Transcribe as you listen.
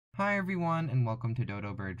Hi everyone, and welcome to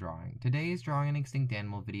Dodo Bird Drawing. Today's Drawing an Extinct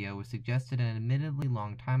Animal video was suggested an admittedly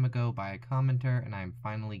long time ago by a commenter, and I am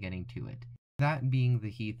finally getting to it. That being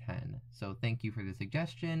the Heath Hen. So thank you for the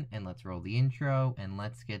suggestion, and let's roll the intro, and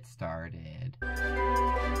let's get started.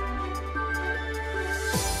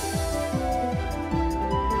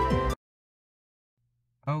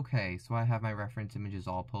 Okay, so I have my reference images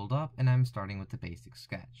all pulled up, and I'm starting with the basic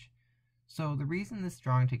sketch. So the reason this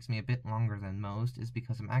drawing takes me a bit longer than most is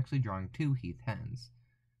because I'm actually drawing two Heath Hens.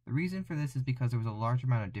 The reason for this is because there was a large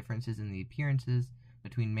amount of differences in the appearances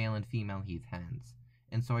between male and female Heath Hens,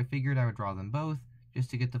 and so I figured I would draw them both just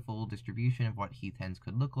to get the full distribution of what Heath Hens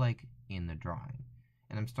could look like in the drawing.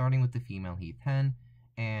 And I'm starting with the female Heath Hen,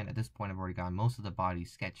 and at this point I've already gotten most of the bodies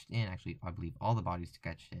sketched in, actually I believe all the bodies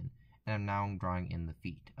sketched in, and I'm now drawing in the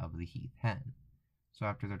feet of the Heath Hen. So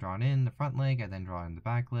after they're drawn in the front leg, I then draw in the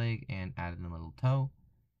back leg and add in a little toe.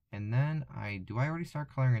 And then do I already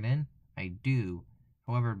start coloring it in? I do.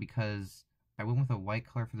 However, because I went with a white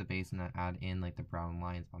color for the base and I add in like the brown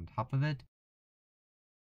lines on top of it.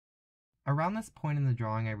 Around this point in the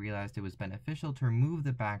drawing, I realized it was beneficial to remove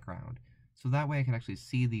the background, so that way I could actually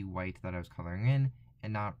see the white that I was coloring in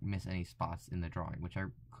and not miss any spots in the drawing, which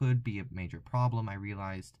could be a major problem, I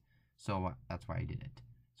realized, so that's why I did it.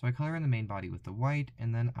 So I color in the main body with the white,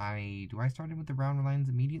 and then do I start in with the brown lines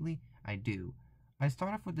immediately? I do. I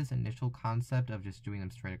start off with this initial concept of just doing them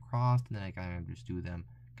straight across, and then I kind of just do them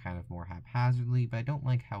kind of more haphazardly, but I don't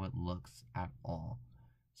like how it looks at all.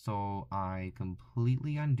 So I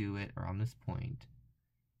completely undo it around this point,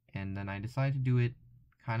 and then I decide to do it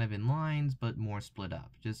kind of in lines, but more split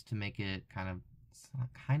up, just to make it kind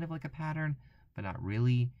of like a pattern, but not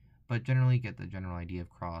really. But generally get the general idea of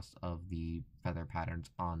cross of the feather patterns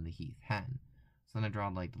on the Heath Hen. So then I draw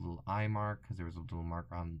like the little eye mark, because there was a little mark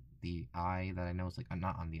on the eye that I noticed, like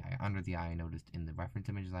not on the eye, under the eye I noticed in the reference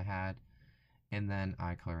images I had. And then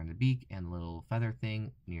I color in the beak and the little feather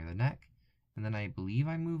thing near the neck. And then I believe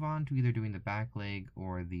I move on to either doing the back leg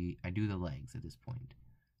or I do the legs at this point.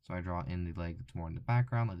 So I draw in the leg that's more in the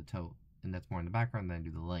background, like the toe, and that's more in the background, then I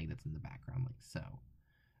do the leg that's in the background, like so.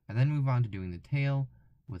 I then move on to doing the tail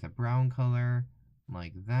with a brown color,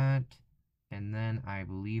 like that, and then I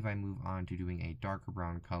believe I move on to doing a darker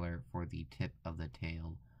brown color for the tip of the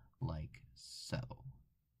tail, like so.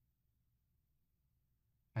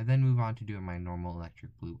 I then move on to doing my normal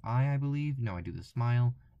electric blue eye, I believe. No, I do the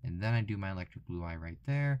smile, and then I do my electric blue eye right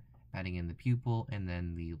there, adding in the pupil, and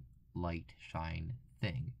then the light shine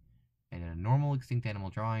thing. And in a normal extinct animal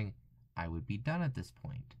drawing, I would be done at this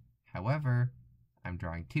point. However, I'm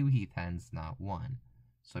drawing two Heath Hens, not one.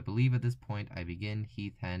 So I believe at this point I begin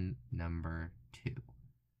Heath Hen number 2.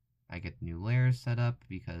 I get new layers set up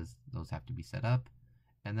because those have to be set up,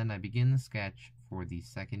 and then I begin the sketch for the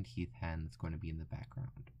second Heath Hen that's going to be in the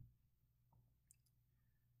background.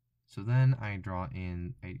 So then I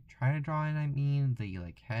try to draw in,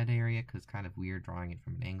 the head area, because it's kind of weird drawing it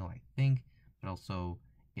from an angle, I think, but also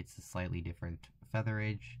it's a slightly different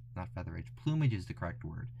plumage is the correct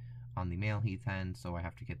word, on the male Heath Hen, so I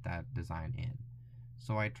have to get that design in.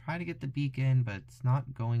 So I try to get the beak in, but it's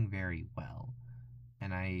not going very well.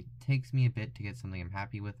 And it takes me a bit to get something I'm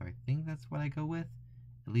happy with, or I think that's what I go with.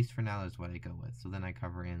 At least for now, that's what I go with. So then I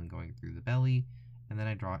cover in going through the belly, and then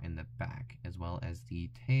I draw in the back, as well as the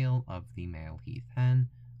tail of the male Heath Hen,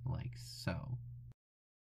 like so.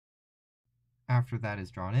 After that is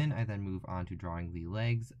drawn in, I then move on to drawing the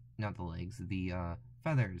the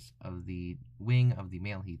feathers of the wing of the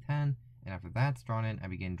male Heath Hen. And after that's drawn in, I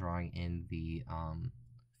begin drawing in the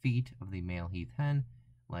feet of the male Heath Hen,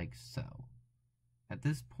 like so. At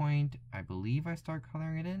this point, I believe I start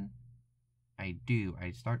coloring it in. I do.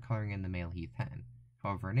 I start coloring in the male Heath Hen.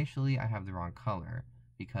 However, initially I have the wrong color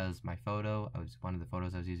because my photo, one of the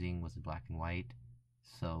photos I was using was in black and white.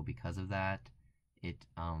 So because of that, it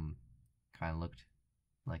kind of looked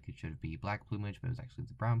like it should be black plumage, but it was actually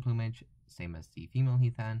the brown plumage, same as the female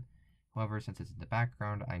Heath Hen. However, since it's in the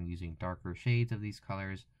background, I'm using darker shades of these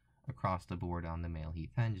colors across the board on the male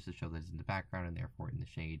Heath Hen just to show that it's in the background and therefore in the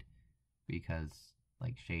shade, because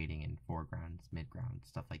like shading in foregrounds, midground,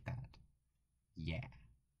 stuff like that. Yeah.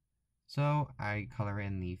 So I color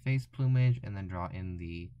in the face plumage and then draw in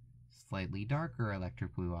the slightly darker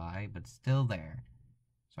electric blue eye, but still there.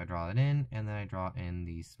 So I draw it in, and then I draw in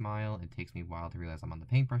the smile. It takes me a while to realize I'm on the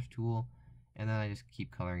paintbrush tool. And then I just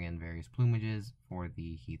keep coloring in various plumages for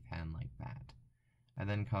the Heath Hen like that. I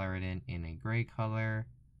then color it in a gray color,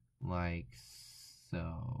 like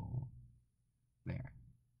so. There.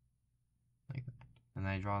 Like that. And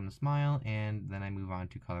then I draw in the smile, and then I move on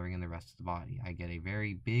to coloring in the rest of the body. I get a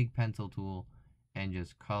very big pencil tool and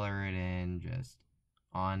just color it in just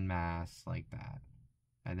en masse like that.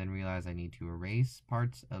 I then realized I need to erase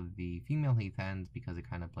parts of the female Heath Hens because it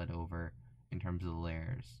kind of bled over in terms of the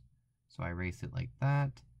layers. So I erase it like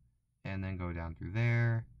that, and then go down through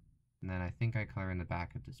there, and then I think I color in the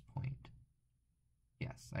back at this point.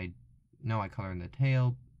 Yes, I color in the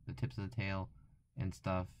tail, the tips of the tail, and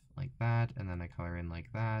stuff like that, and then I color in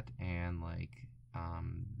like that, and like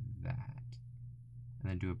that.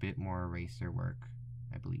 And then do a bit more eraser work,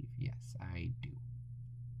 I believe. Yes, I do.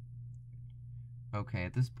 Okay,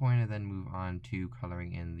 at this point I then move on to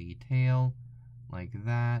coloring in the tail, like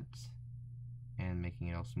that, and making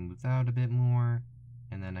it all smoothed out a bit more,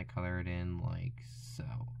 and then I color it in like so,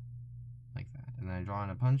 like that. And then I draw in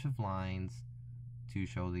a bunch of lines to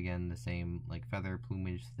show again the same like feather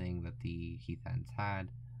plumage thing that the Heath Hens had,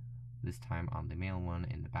 this time on the male one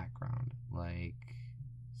in the background, like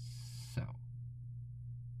so.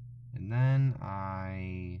 And then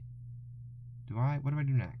what do I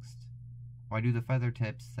do next? Well, I do the feather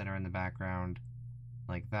tips that are in the background,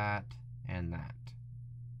 like that and that.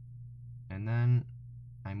 And then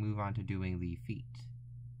I move on to doing the feet,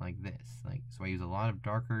 like this. So I use a lot of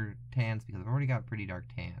darker tans because I've already got pretty dark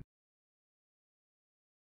tan.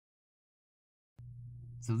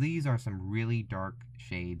 So these are some really dark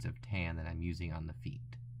shades of tan that I'm using on the feet.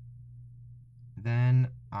 Then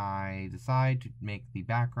I decide to make the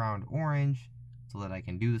background orange so that I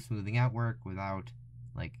can do the smoothing out work without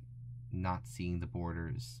not seeing the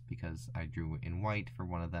borders, because I drew in white for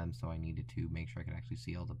one of them, so I needed to make sure I could actually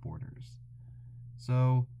see all the borders.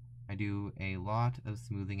 So I do a lot of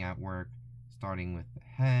smoothing out work, starting with the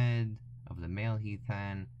head of the male Heath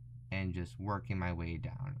Hen and just working my way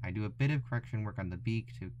down. I do a bit of correction work on the beak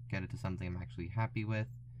to get it to something I'm actually happy with,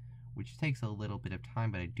 which takes a little bit of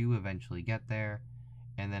time, but I do eventually get there.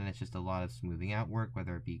 And then it's just a lot of smoothing out work,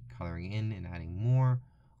 whether it be coloring in and adding more,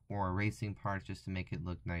 or erasing parts just to make it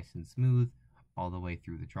look nice and smooth all the way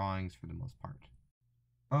through the drawings for the most part.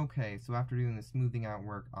 Okay, so after doing the smoothing out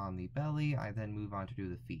work on the belly, I then move on to do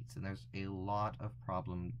the feet. And there's a lot of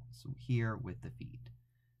problems here with the feet.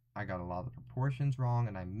 I got a lot of the proportions wrong,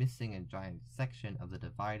 and I'm missing a giant section of the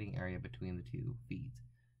dividing area between the two feet,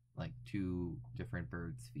 like two different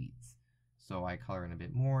birds' feet. So I color in a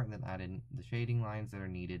bit more and then add in the shading lines that are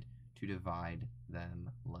needed to divide them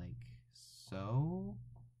like so.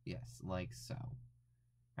 Yes, like so.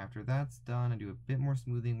 After that's done, I do a bit more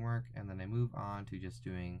smoothing work, and then I move on to just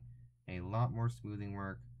doing a lot more smoothing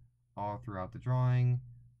work all throughout the drawing,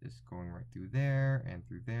 just going right through there, and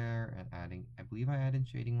adding, I believe I add in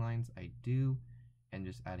shading lines, I do, and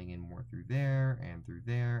just adding in more through there,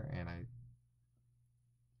 and I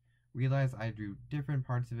realized I drew different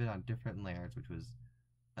parts of it on different layers, which was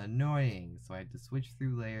annoying, so I had to switch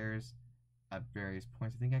through layers at various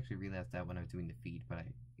points. I think I actually realized that when I was doing the feet, but I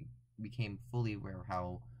became fully aware of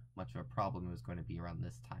how much of a problem it was going to be around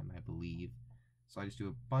this time, I believe. So I just do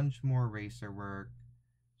a bunch more eraser work,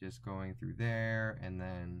 just going through there, and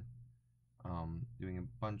then doing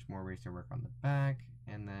a bunch more eraser work on the back,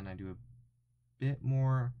 and then I do a bit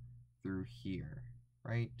more through here,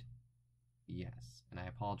 right? Yes, and I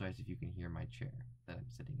apologize if you can hear my chair that I'm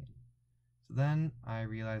sitting in. So then I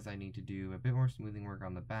realize I need to do a bit more smoothing work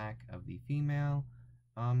on the back of the female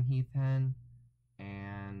Heath Hen,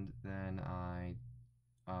 and then I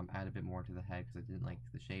add a bit more to the head because I didn't like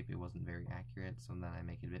the shape. It wasn't very accurate, so then I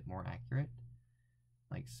make it a bit more accurate,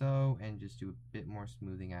 like so, and just do a bit more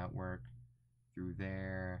smoothing out work through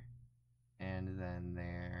there, and then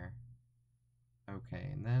there. Okay,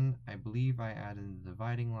 and then I believe I added the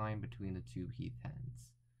dividing line between the two Heath Hens.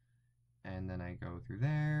 And then I go through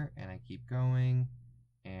there, and I keep going,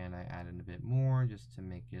 and I add in a bit more just to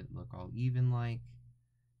make it look all even-like.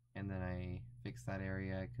 And then I fix that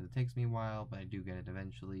area, because it takes me a while, but I do get it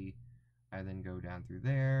eventually. I then go down through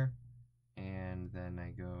there, and then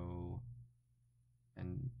I go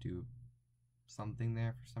and do something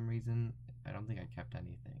there for some reason. I don't think I kept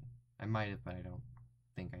anything. I might have, but I don't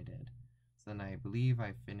think I did. So then I believe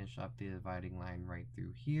I finish up the dividing line right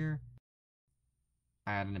through here.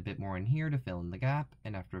 I add in a bit more in here to fill in the gap,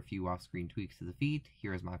 and after a few off-screen tweaks to the feet,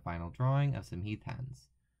 here is my final drawing of some Heath Hens.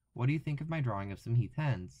 What do you think of my drawing of some Heath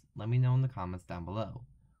Hens? Let me know in the comments down below.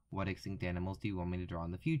 What extinct animals do you want me to draw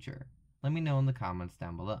in the future? Let me know in the comments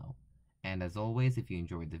down below. And as always, if you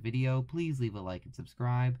enjoyed the video, please leave a like and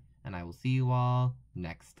subscribe, and I will see you all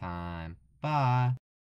next time. Bye!